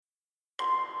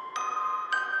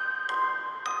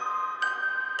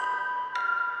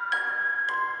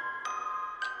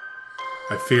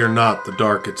I fear not the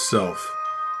dark itself,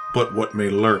 but what may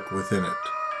lurk within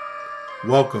it.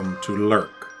 Welcome to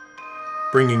Lurk,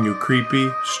 bringing you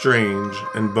creepy, strange,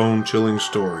 and bone-chilling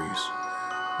stories,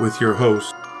 with your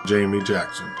host, Jamie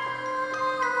Jackson.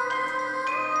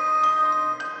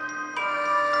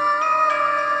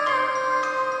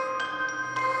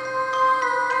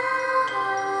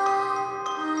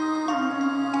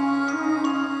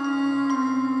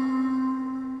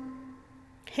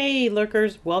 Hey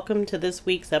Lurkers, welcome to this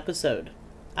week's episode.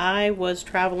 I was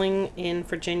traveling in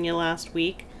Virginia last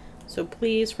week, so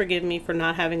please forgive me for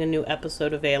not having a new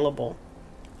episode available.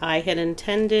 I had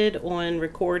intended on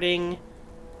recording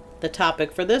the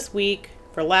topic for this week,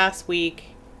 for last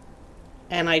week,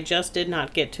 and I just did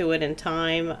not get to it in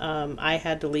time. I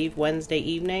had to leave Wednesday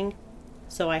evening,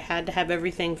 so I had to have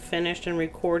everything finished and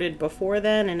recorded before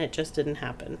then, and it just didn't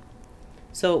happen.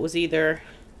 So it was either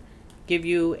give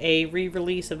you a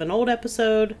re-release of an old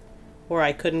episode, or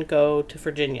I couldn't go to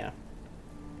Virginia.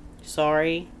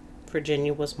 Sorry,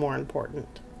 Virginia was more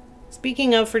important.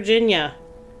 Speaking of Virginia,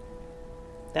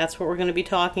 that's what we're going to be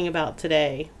talking about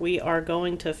today. We are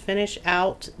going to finish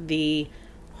out the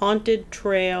Haunted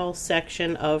Trail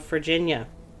section of Virginia.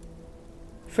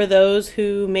 For those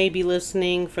who may be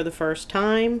listening for the first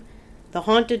time, the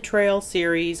Haunted Trail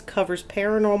series covers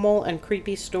paranormal and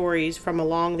creepy stories from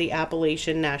along the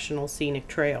Appalachian National Scenic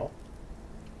Trail.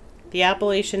 The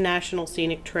Appalachian National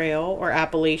Scenic Trail, or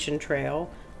Appalachian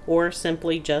Trail, or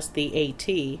simply just the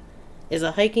AT, is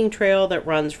a hiking trail that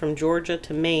runs from Georgia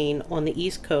to Maine on the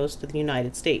east coast of the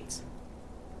United States.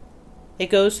 It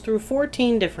goes through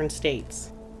 14 different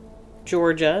states: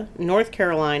 Georgia, North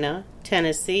Carolina,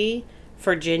 Tennessee,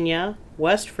 Virginia,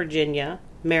 West Virginia,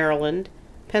 Maryland,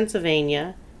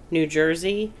 Pennsylvania, New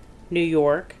Jersey, New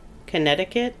York,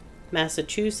 Connecticut,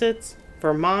 Massachusetts,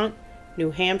 Vermont,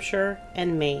 New Hampshire,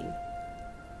 and Maine.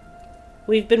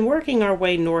 We've been working our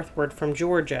way northward from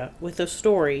Georgia with the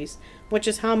stories, which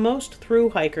is how most thru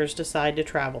hikers decide to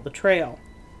travel the trail.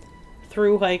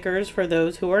 Thru hikers, for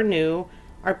those who are new,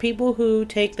 are people who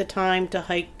take the time to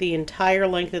hike the entire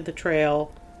length of the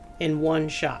trail in one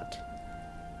shot.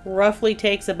 Roughly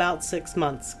takes about 6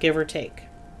 months, give or take.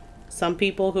 Some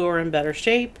people who are in better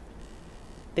shape,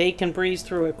 they can breeze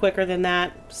through it quicker than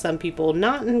that. Some people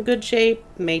not in good shape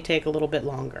may take a little bit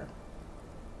longer.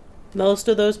 Most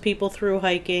of those people through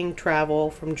hiking travel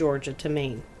from Georgia to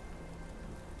Maine.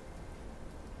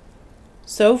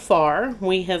 So far,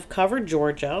 we have covered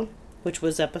Georgia, which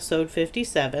was episode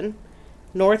 57,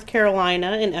 North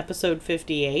Carolina in episode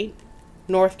 58,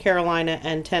 North Carolina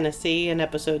and Tennessee in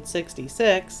episode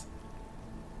 66,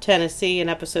 Tennessee in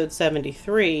episode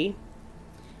 73.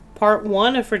 Part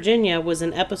 1 of Virginia was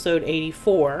in episode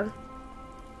 84.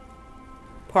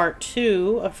 Part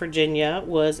 2 of Virginia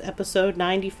was episode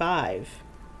 95.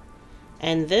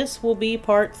 And this will be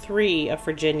part 3 of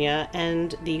Virginia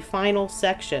and the final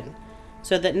section,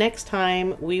 so that next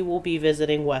time we will be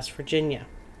visiting West Virginia.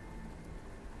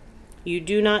 You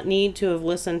do not need to have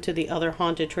listened to the other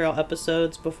Haunted Trail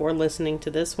episodes before listening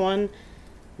to this one.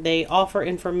 They offer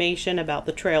information about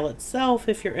the trail itself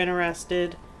if you're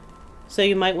interested, so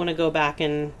you might want to go back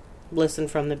and listen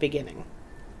from the beginning.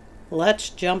 Let's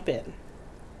jump in.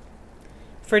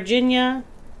 Virginia,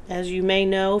 as you may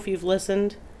know if you've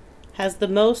listened, has the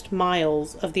most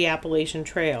miles of the Appalachian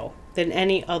Trail than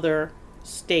any other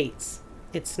states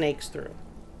it snakes through.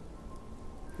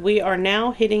 We are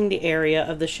now hitting the area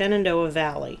of the Shenandoah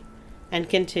Valley and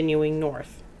continuing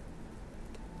north.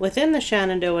 Within the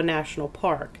Shenandoah National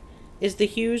Park is the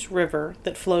Hughes River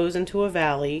that flows into a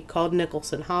valley called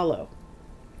Nicholson Hollow.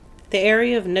 The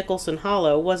area of Nicholson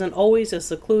Hollow wasn't always as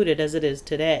secluded as it is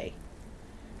today.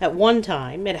 At one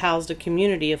time, it housed a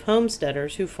community of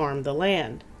homesteaders who farmed the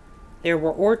land. There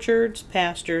were orchards,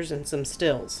 pastures, and some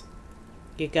stills.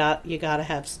 You gotta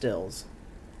have stills.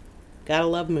 Gotta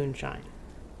love moonshine.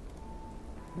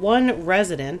 One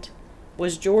resident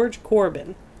was George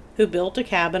Corbin, who built a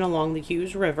cabin along the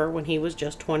Hughes River when he was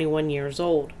just 21 years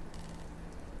old.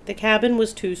 The cabin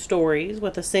was 2 stories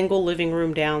with a single living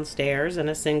room downstairs and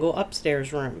a single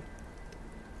upstairs room.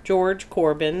 George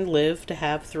Corbin lived to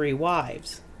have 3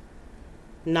 wives.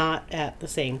 Not at the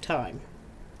same time.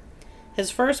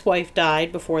 His first wife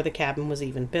died before the cabin was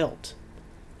even built.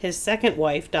 His second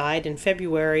wife died in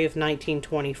February of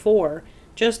 1924,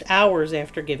 just hours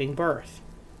after giving birth.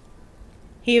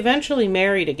 He eventually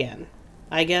married again.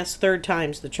 I guess 3rd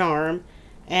time's the charm,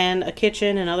 and a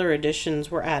kitchen and other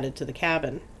additions were added to the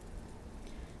cabin.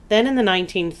 Then in the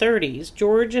 1930s,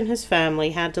 George and his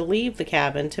family had to leave the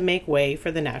cabin to make way for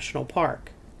the national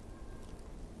park.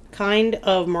 Kind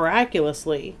of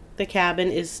miraculously, the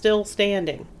cabin is still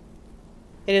standing.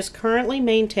 It is currently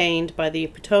maintained by the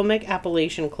Potomac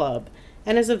Appalachian Club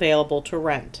and is available to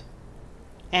rent.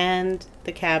 And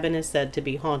the cabin is said to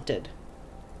be haunted.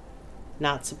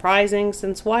 Not surprising,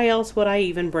 since why else would I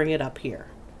even bring it up here?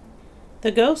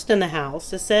 The ghost in the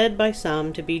house is said by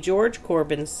some to be George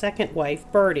Corbin's second wife,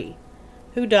 Bertie,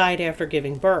 who died after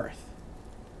giving birth.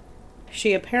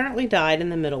 She apparently died in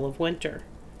the middle of winter.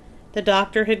 The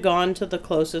doctor had gone to the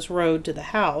closest road to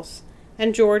the house,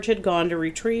 and George had gone to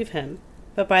retrieve him,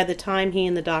 but by the time he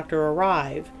and the doctor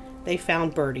arrived, they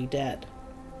found Bertie dead.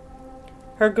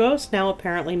 Her ghost now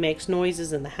apparently makes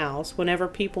noises in the house whenever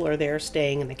people are there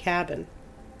staying in the cabin.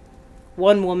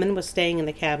 One woman was staying in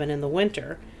the cabin in the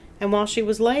winter, and while she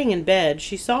was laying in bed,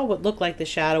 she saw what looked like the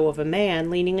shadow of a man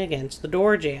leaning against the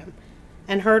door jamb,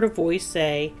 and heard a voice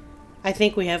say, "I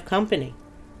think we have company."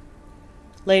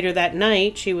 Later that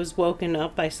night, she was woken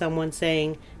up by someone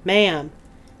saying, "Ma'am,"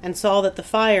 and saw that the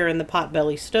fire in the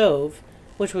potbelly stove,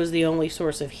 which was the only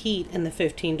source of heat in the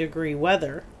 15-degree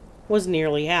weather, was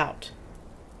nearly out.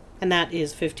 And that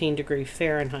is 15 degrees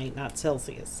Fahrenheit, not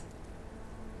Celsius.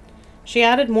 She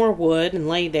added more wood and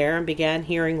lay there and began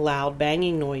hearing loud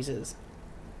banging noises.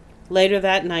 Later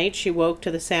that night, she woke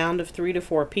to the sound of 3 to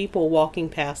 4 people walking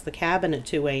past the cabin at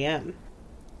 2 a.m.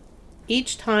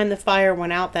 Each time the fire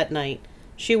went out that night,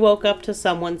 she woke up to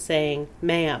someone saying,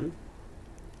 "Ma'am."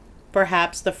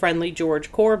 Perhaps the friendly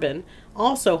George Corbin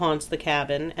also haunts the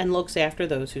cabin and looks after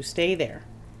those who stay there.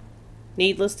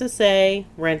 Needless to say,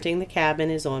 renting the cabin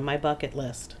is on my bucket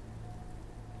list.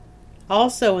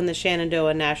 Also in the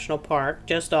Shenandoah National Park,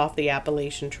 just off the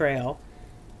Appalachian Trail,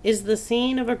 is the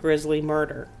scene of a grisly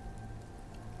murder.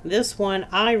 This one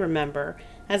I remember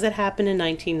as it happened in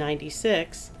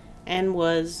 1996 and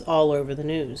was all over the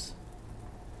news.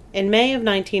 In May of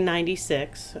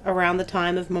 1996, around the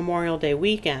time of Memorial Day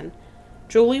weekend,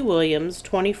 Julie Williams,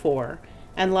 24,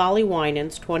 and Lolly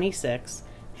Winans, 26,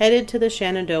 headed to the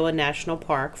Shenandoah National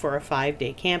Park for a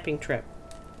 5-day camping trip.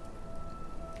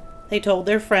 They told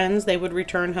their friends they would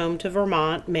return home to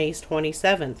Vermont May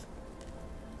 27th.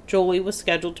 Julie was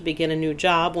scheduled to begin a new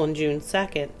job on June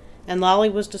 2nd, and Lolly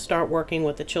was to start working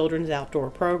with the Children's Outdoor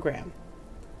Program.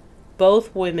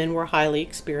 Both women were highly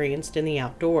experienced in the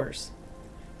outdoors,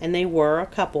 and they were a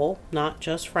couple, not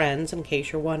just friends, in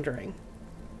case you're wondering.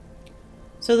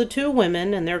 So the two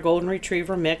women and their golden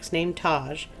retriever mix named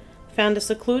Taj found a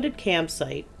secluded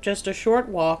campsite just a short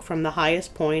walk from the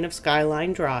highest point of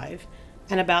Skyline Drive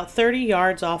and about 30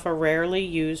 yards off a rarely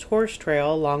used horse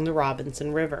trail along the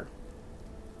Robinson River.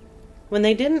 When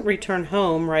they didn't return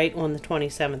home right on the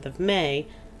 27th of May,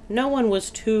 no one was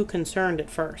too concerned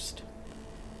at first.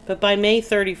 But by May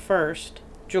 31st,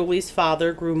 Julie's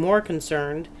father grew more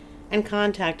concerned and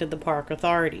contacted the park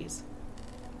authorities.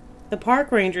 The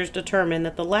park rangers determined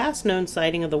that the last known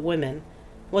sighting of the women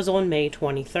was on May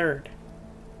 23rd.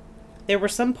 There were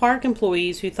some park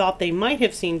employees who thought they might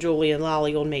have seen Julie and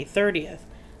Lolly on May 30th,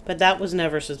 but that was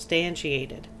never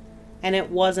substantiated. And it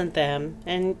wasn't them,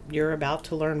 and you're about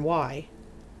to learn why.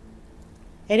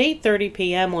 At 8:30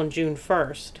 p.m. on June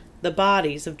 1st, the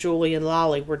bodies of Julie and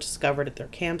Lolly were discovered at their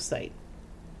campsite.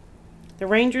 The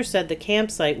ranger said the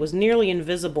campsite was nearly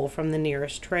invisible from the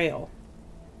nearest trail.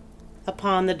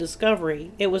 Upon the discovery,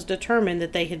 it was determined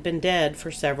that they had been dead for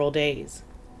several days.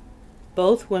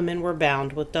 Both women were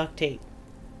bound with duct tape.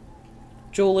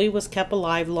 Julie was kept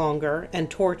alive longer and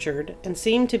tortured and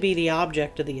seemed to be the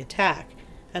object of the attack,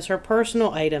 as her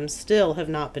personal items still have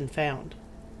not been found.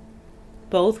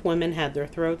 Both women had their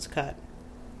throats cut.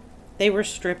 They were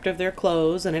stripped of their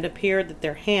clothes, and it appeared that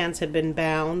their hands had been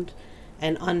bound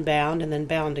and unbound and then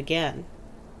bound again.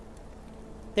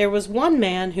 There was one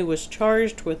man who was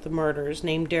charged with the murders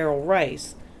named Darrell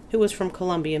Rice, who was from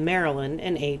Columbia, Maryland,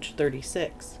 and aged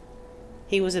 36.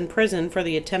 He was in prison for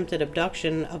the attempted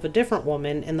abduction of a different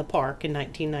woman in the park in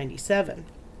 1997.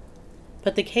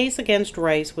 But the case against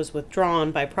Rice was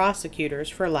withdrawn by prosecutors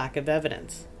for lack of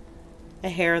evidence. A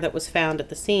hair that was found at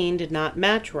the scene did not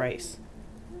match Rice.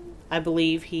 I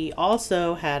believe he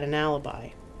also had an alibi.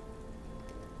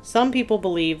 Some people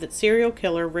believe that serial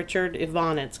killer Richard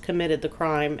Ivanitz committed the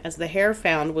crime, as the hair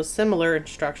found was similar in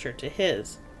structure to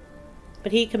his.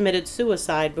 But he committed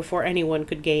suicide before anyone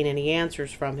could gain any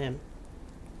answers from him.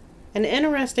 An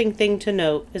interesting thing to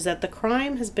note is that the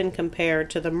crime has been compared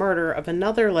to the murder of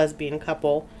another lesbian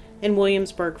couple in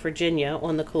Williamsburg, Virginia,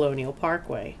 on the Colonial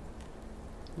Parkway.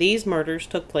 These murders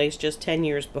took place just 10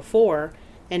 years before,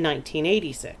 in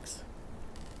 1986.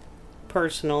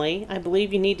 Personally, I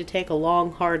believe you need to take a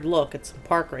long, hard look at some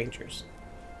park rangers.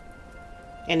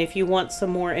 And if you want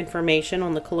some more information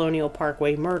on the Colonial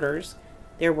Parkway murders,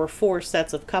 there were 4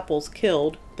 sets of couples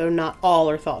killed, though not all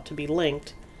are thought to be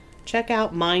linked, check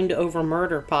out Mind Over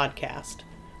Murder podcast.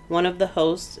 One of the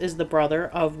hosts is the brother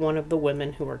of one of the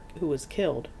women who was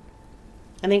killed.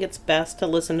 I think it's best to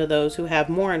listen to those who have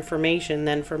more information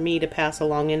than for me to pass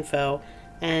along info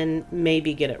and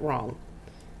maybe get it wrong.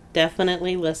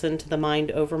 Definitely listen to the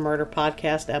Mind Over Murder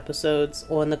podcast episodes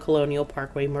on the Colonial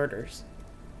Parkway murders.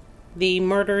 The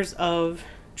murders of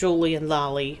Julie and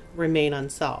Lolly remain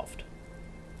unsolved,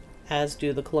 as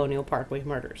do the Colonial Parkway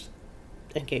murders,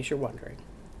 in case you're wondering.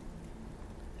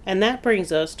 And that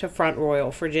brings us to Front Royal,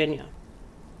 Virginia.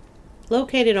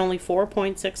 Located only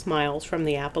 4.6 miles from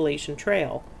the Appalachian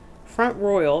Trail, Front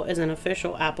Royal is an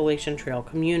official Appalachian Trail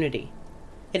community.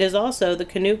 It is also the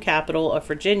canoe capital of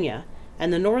Virginia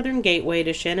and the northern gateway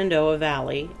to Shenandoah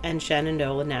Valley and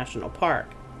Shenandoah National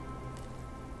Park.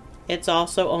 It's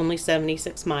also only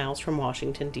 76 miles from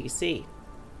Washington, D.C.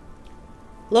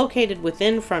 Located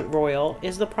within Front Royal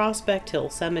is the Prospect Hill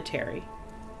Cemetery.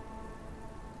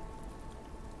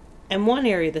 And one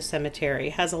area of the cemetery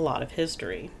has a lot of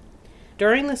history.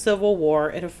 During the Civil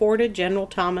War, it afforded General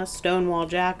Thomas Stonewall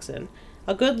Jackson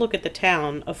a good look at the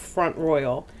town of Front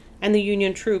Royal and the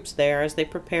Union troops there as they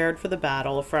prepared for the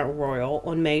Battle of Front Royal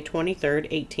on May 23,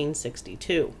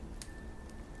 1862.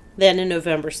 Then, on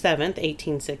November 7,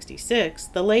 1866,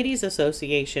 the Ladies'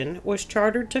 Association was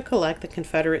chartered to collect the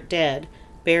Confederate dead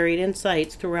buried in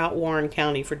sites throughout Warren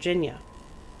County, Virginia.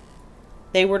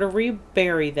 They were to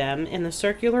rebury them in the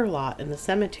circular lot in the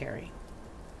cemetery.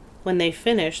 When they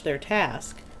finished their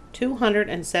task,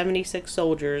 276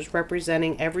 soldiers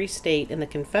representing every state in the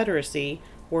Confederacy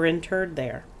were interred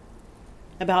there.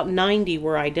 About 90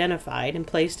 were identified and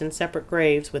placed in separate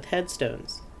graves with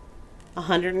headstones.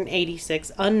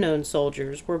 186 unknown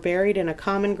soldiers were buried in a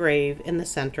common grave in the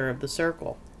center of the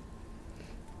circle.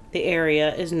 The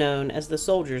area is known as the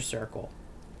Soldiers' Circle.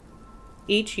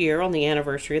 Each year on the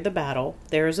anniversary of the battle,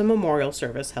 there is a memorial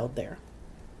service held there.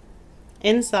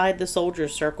 Inside the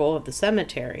Soldiers' Circle of the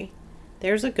cemetery,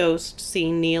 there's a ghost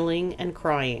seen kneeling and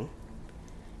crying.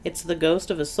 It's the ghost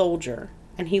of a soldier,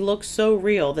 and he looks so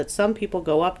real that some people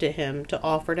go up to him to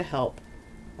offer to help,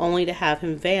 only to have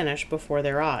him vanish before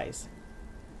their eyes.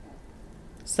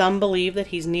 Some believe that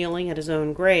he's kneeling at his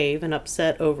own grave and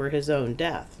upset over his own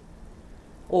death.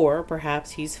 Or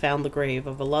perhaps he's found the grave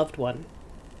of a loved one.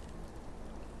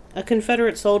 A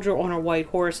Confederate soldier on a white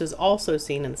horse is also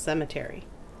seen in the cemetery.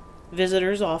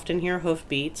 Visitors often hear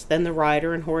hoofbeats, then the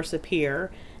rider and horse appear,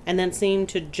 and then seem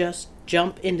to just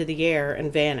jump into the air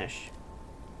and vanish.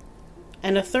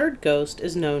 And a third ghost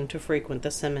is known to frequent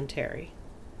the cemetery.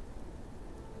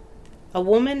 A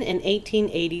woman in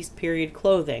 1880s period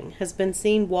clothing has been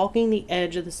seen walking the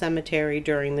edge of the cemetery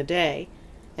during the day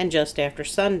and just after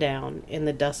sundown in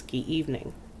the dusky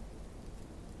evening.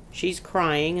 She's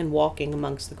crying and walking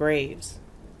amongst the graves.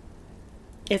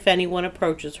 If anyone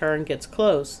approaches her and gets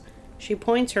close, she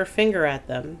points her finger at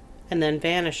them and then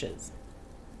vanishes.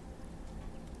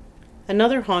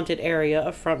 Another haunted area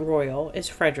of Front Royal is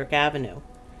Frederick Avenue.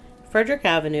 Frederick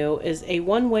Avenue is a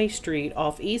one-way street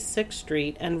off East 6th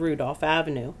Street and Rudolph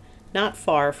Avenue, not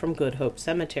far from Good Hope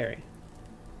Cemetery.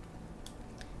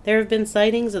 There have been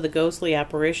sightings of the ghostly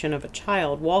apparition of a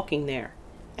child walking there,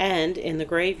 and in the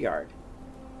graveyard.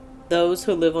 Those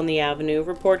who live on the avenue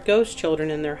report ghost children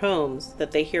in their homes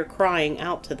that they hear crying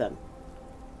out to them.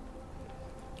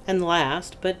 And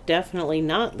last, but definitely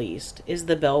not least, is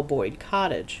the Belle Boyd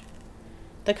Cottage.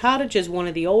 The cottage is one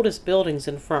of the oldest buildings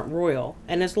in Front Royal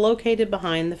and is located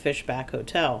behind the Fishback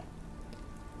Hotel.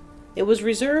 It was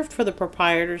reserved for the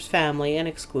proprietor's family and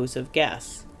exclusive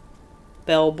guests.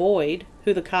 Belle Boyd,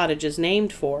 who the cottage is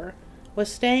named for,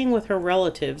 was staying with her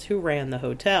relatives who ran the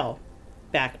hotel,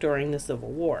 back during the Civil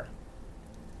War.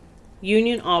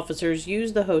 Union officers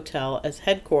used the hotel as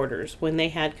headquarters when they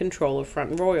had control of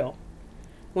Front Royal.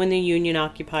 When the Union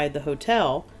occupied the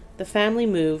hotel, the family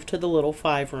moved to the little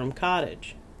 5-room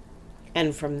cottage.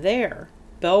 And from there,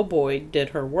 Belle Boyd did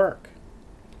her work.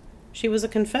 She was a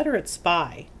Confederate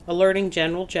spy, alerting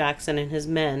General Jackson and his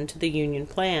men to the Union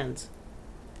plans.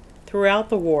 Throughout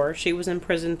the war, she was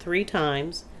imprisoned 3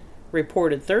 times,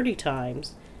 reported 30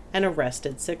 times, and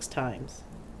arrested 6 times.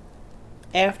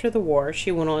 After the war,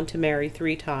 she went on to marry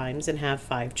 3 times and have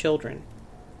 5 children.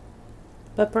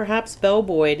 But perhaps Belle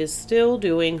Boyd is still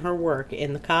doing her work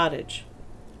in the cottage.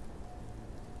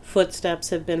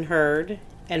 Footsteps have been heard,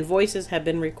 and voices have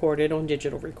been recorded on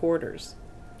digital recorders.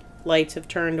 Lights have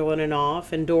turned on and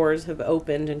off, and doors have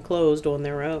opened and closed on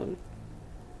their own.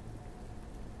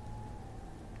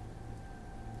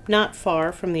 Not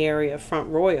far from the area of Front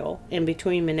Royal, in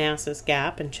between Manassas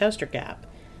Gap and Chester Gap,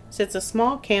 sits a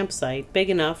small campsite big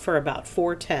enough for about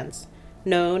 4 tents,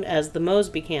 known as the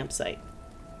Mosby Campsite.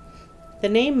 The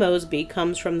name Mosby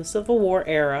comes from the Civil War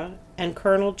era and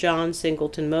Colonel John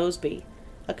Singleton Mosby,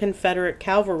 a Confederate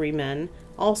cavalryman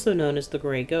also known as the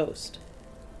Gray Ghost.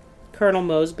 Colonel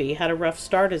Mosby had a rough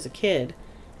start as a kid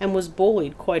and was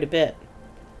bullied quite a bit.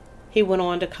 He went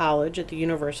on to college at the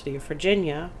University of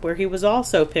Virginia, where he was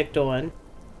also picked on,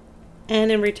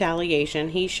 and in retaliation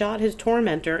he shot his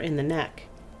tormentor in the neck.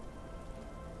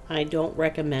 I don't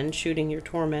recommend shooting your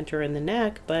tormentor in the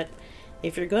neck, but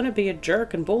if you're going to be a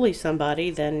jerk and bully somebody,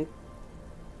 then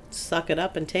suck it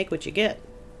up and take what you get.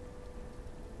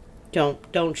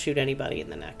 Don't shoot anybody in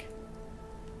the neck.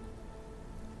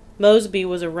 Mosby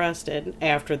was arrested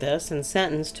after this and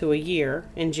sentenced to a year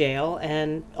in jail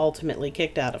and ultimately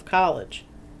kicked out of college,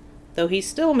 though he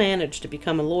still managed to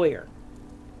become a lawyer.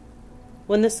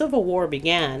 When the Civil War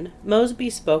began, Mosby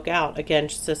spoke out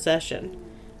against secession,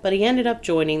 but he ended up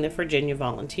joining the Virginia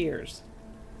Volunteers.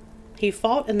 He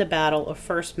fought in the Battle of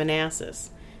First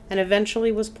Manassas and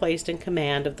eventually was placed in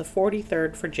command of the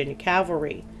 43rd Virginia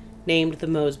Cavalry, named the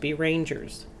Mosby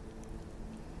Rangers.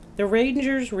 The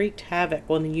Rangers wreaked havoc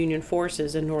on the Union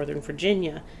forces in Northern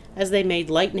Virginia as they made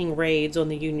lightning raids on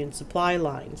the Union supply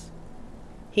lines.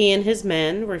 He and his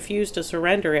men refused to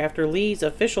surrender after Lee's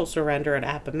official surrender at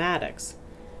Appomattox,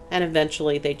 and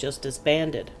eventually they just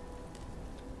disbanded.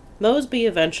 Mosby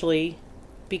eventually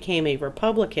became a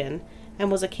Republican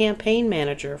and was a campaign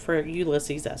manager for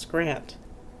Ulysses S. Grant.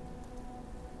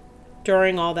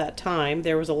 During all that time,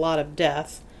 there was a lot of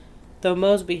death, though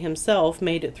Mosby himself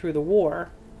made it through the war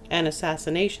and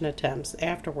assassination attempts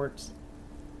afterwards.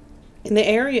 In the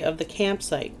area of the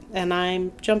campsite, and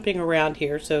I'm jumping around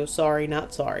here, so sorry,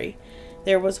 not sorry,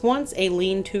 there was once a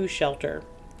lean-to shelter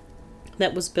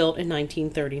that was built in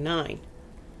 1939.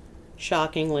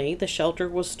 Shockingly, the shelter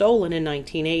was stolen in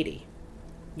 1980.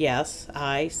 Yes,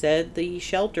 I said the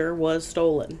shelter was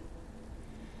stolen.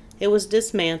 It was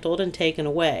dismantled and taken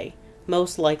away,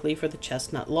 most likely for the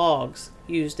chestnut logs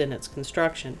used in its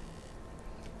construction.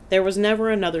 There was never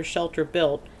another shelter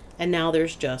built, and now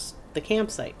there's just the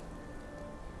campsite.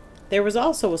 There was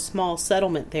also a small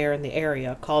settlement there in the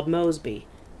area called Mosby,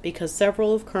 because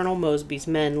several of Colonel Mosby's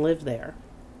men lived there.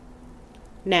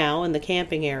 Now, in the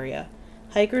camping area,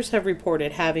 hikers have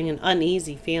reported having an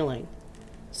uneasy feeling.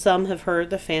 Some have heard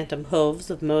the phantom hooves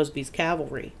of Mosby's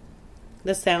cavalry.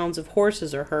 The sounds of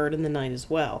horses are heard in the night as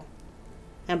well.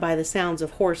 And by the sounds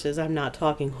of horses, I'm not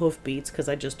talking hoofbeats, because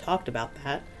I just talked about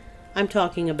that. I'm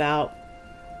talking about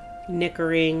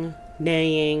nickering,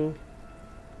 neighing,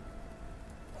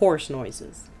 horse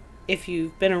noises. If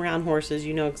you've been around horses,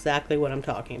 you know exactly what I'm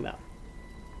talking about.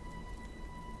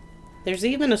 There's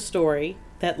even a story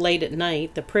that late at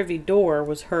night the privy door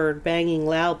was heard banging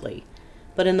loudly,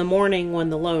 but in the morning when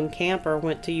the lone camper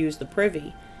went to use the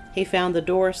privy, he found the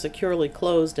door securely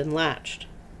closed and latched.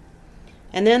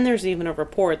 And then there's even a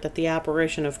report that the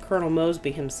apparition of Colonel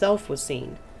Mosby himself was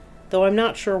seen, though I'm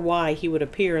not sure why he would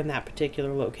appear in that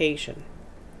particular location.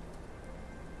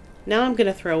 Now I'm going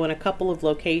to throw in a couple of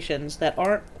locations that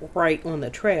aren't right on the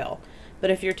trail, but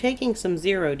if you're taking some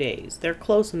 0 days, they're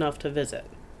close enough to visit.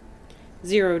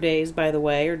 0 days, by the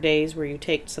way, are days where you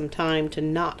take some time to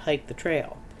not hike the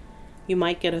trail. You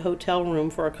might get a hotel room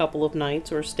for a couple of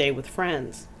nights or stay with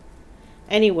friends.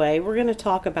 Anyway, we're going to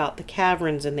talk about the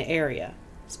caverns in the area,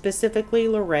 specifically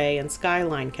Luray and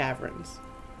Skyline Caverns.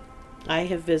 I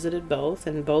have visited both,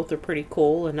 and both are pretty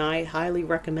cool, and I highly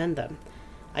recommend them.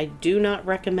 I do not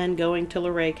recommend going to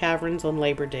Luray Caverns on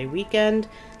Labor Day weekend.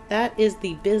 That is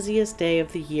the busiest day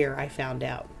of the year, I found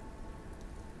out.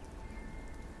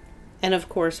 And of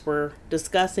course, we're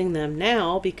discussing them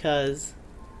now because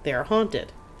they're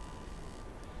haunted.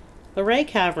 Luray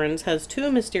Caverns has two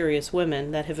mysterious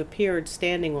women that have appeared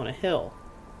standing on a hill.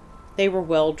 They were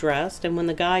well dressed, and when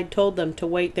the guide told them to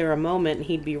wait there a moment and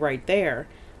he'd be right there,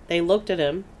 they looked at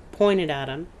him, pointed at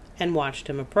him, and watched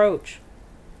him approach.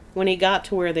 When he got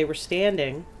to where they were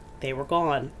standing, they were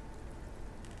gone.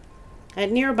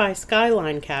 At nearby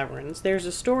Skyline Caverns, there's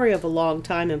a story of a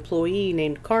long-time employee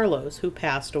named Carlos who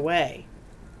passed away.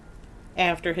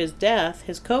 After his death,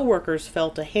 his co-workers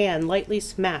felt a hand lightly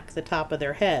smack the top of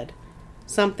their head,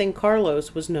 something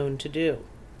Carlos was known to do.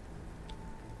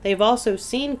 They've also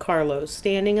seen Carlos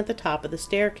standing at the top of the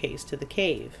staircase to the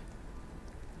cave.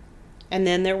 And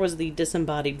then there was the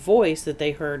disembodied voice that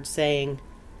they heard saying,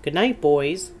 "Good night,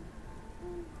 boys."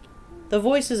 The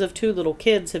voices of two little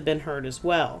kids have been heard as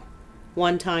well.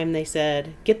 One time they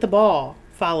said, "Get the ball,"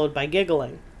 followed by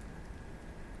giggling.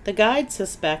 The guides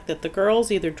suspect that the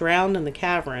girls either drowned in the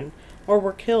cavern or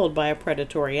were killed by a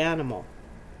predatory animal.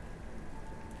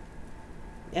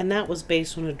 And that was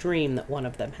based on a dream that one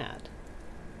of them had.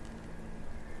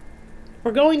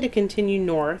 we're going to continue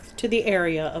north to the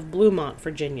area of Bluemont,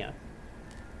 Virginia.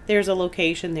 There's a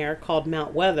location there called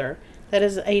Mount Weather that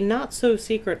is a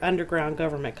not-so-secret underground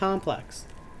government complex.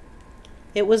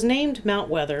 It was named Mount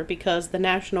Weather because the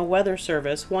National Weather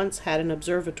Service once had an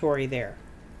observatory there.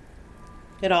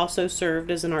 It also served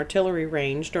as an artillery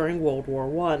range during World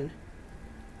War I.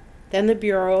 Then the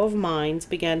Bureau of Mines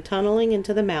began tunneling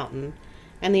into the mountain,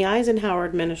 and the Eisenhower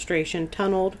administration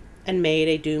tunneled and made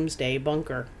a doomsday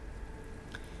bunker.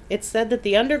 It's said that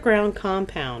the underground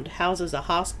compound houses a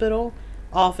hospital,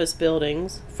 office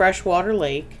buildings, freshwater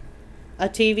lake, a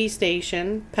TV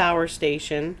station, power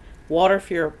station, water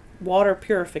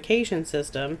purification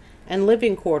system, and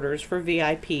living quarters for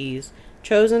VIPs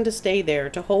chosen to stay there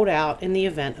to hold out in the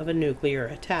event of a nuclear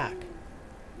attack.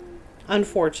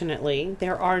 Unfortunately,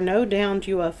 there are no downed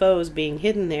UFOs being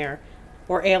hidden there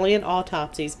or alien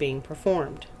autopsies being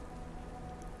performed.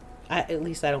 At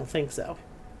least I don't think so.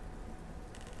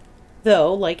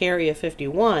 Though, like Area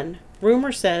 51,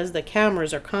 rumor says that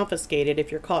cameras are confiscated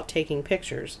if you're caught taking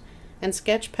pictures, and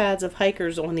sketch pads of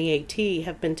hikers on the AT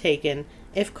have been taken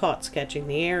if caught sketching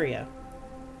the area.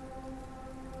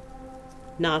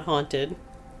 Not haunted,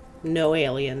 no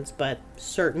aliens, but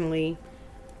certainly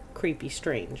creepy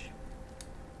strange.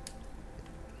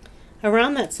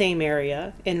 Around that same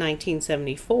area, in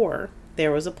 1974,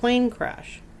 there was a plane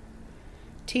crash.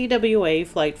 TWA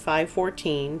Flight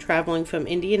 514, traveling from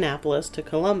Indianapolis to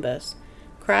Columbus,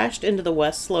 crashed into the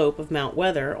west slope of Mount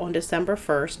Weather on December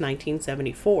 1,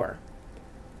 1974.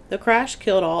 The crash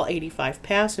killed all 85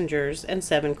 passengers and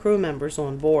 7 crew members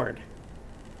on board.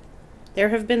 There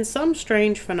have been some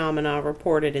strange phenomena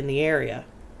reported in the area.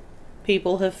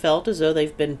 People have felt as though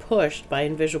they've been pushed by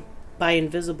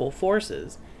invisible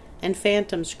forces, and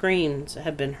phantom screams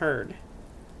have been heard.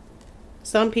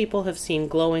 Some people have seen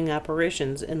glowing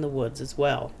apparitions in the woods as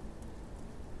well.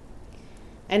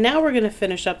 And now we're going to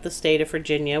finish up the state of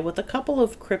Virginia with a couple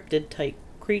of cryptid-type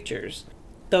creatures,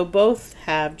 though both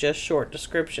have just short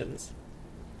descriptions.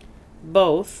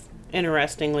 Both,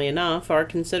 interestingly enough, are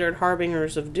considered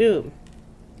harbingers of doom.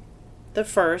 The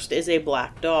first is a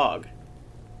black dog.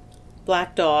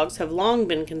 Black dogs have long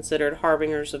been considered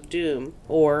harbingers of doom,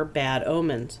 or bad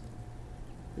omens.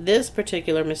 This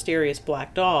particular mysterious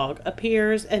black dog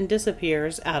appears and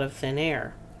disappears out of thin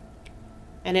air.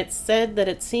 And it's said that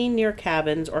it's seen near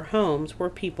cabins or homes where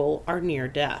people are near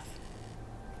death.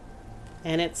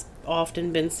 And it's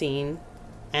often been seen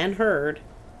and heard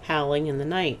howling in the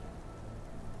night.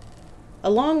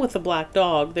 Along with the black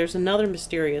dog, there's another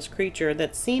mysterious creature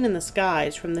that's seen in the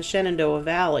skies from the Shenandoah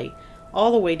Valley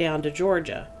all the way down to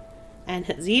Georgia, and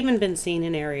has even been seen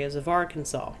in areas of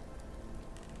Arkansas.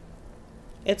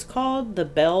 It's called the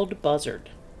belled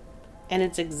buzzard, and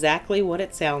it's exactly what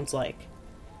it sounds like.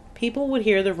 People would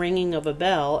hear the ringing of a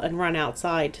bell and run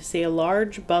outside to see a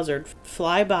large buzzard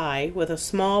fly by with a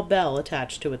small bell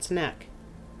attached to its neck.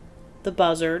 The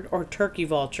buzzard, or turkey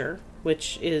vulture,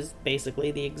 which is basically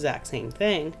the exact same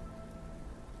thing,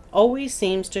 always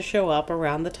seems to show up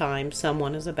around the time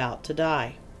someone is about to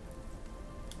die.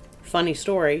 Funny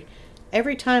story,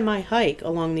 every time I hike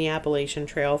along the Appalachian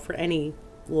Trail for any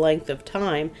length of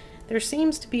time, there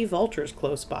seems to be vultures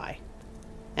close by.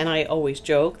 And I always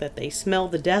joke that they smell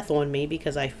the death on me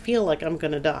because I feel like I'm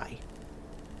going to die.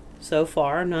 So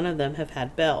far, none of them have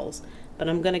had bells, but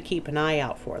I'm going to keep an eye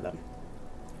out for them.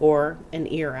 Or an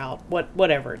ear out,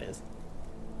 whatever it is.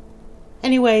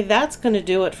 Anyway, that's going to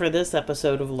do it for this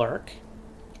episode of Lurk.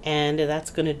 And that's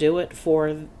going to do it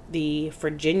for the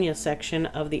Virginia section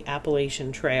of the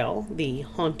Appalachian Trail, the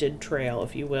haunted trail,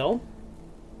 if you will.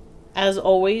 As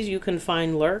always, you can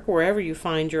find Lurk wherever you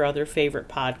find your other favorite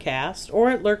podcasts, or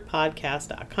at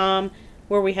lurkpodcast.com,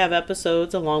 where we have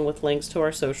episodes along with links to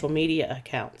our social media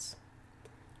accounts.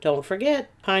 Don't forget,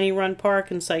 Piney Run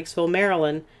Park in Sykesville,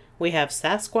 Maryland, we have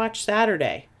Sasquatch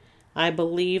Saturday. I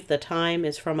believe the time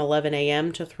is from 11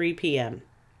 a.m. to 3 p.m.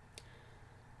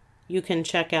 You can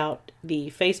check out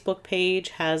the Facebook page,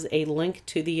 has a link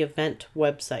to the event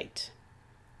website.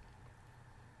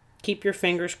 Keep your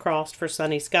fingers crossed for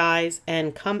sunny skies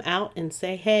and come out and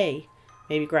say hey.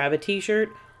 Maybe grab a t-shirt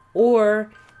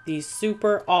or these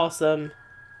super awesome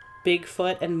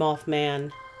Bigfoot and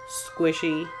Mothman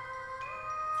squishy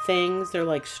things. They're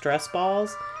like stress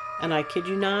balls. And I kid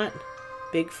you not,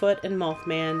 Bigfoot and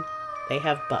Mothman, they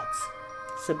have butts.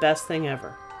 It's the best thing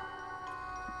ever.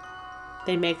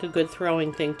 They make a good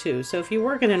throwing thing too. So if you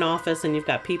work in an office and you've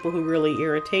got people who really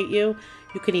irritate you,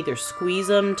 you can either squeeze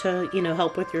them to,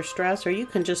 help with your stress, or you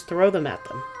can just throw them at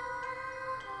them.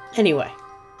 Anyway,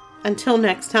 until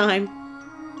next time,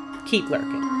 keep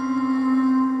lurking.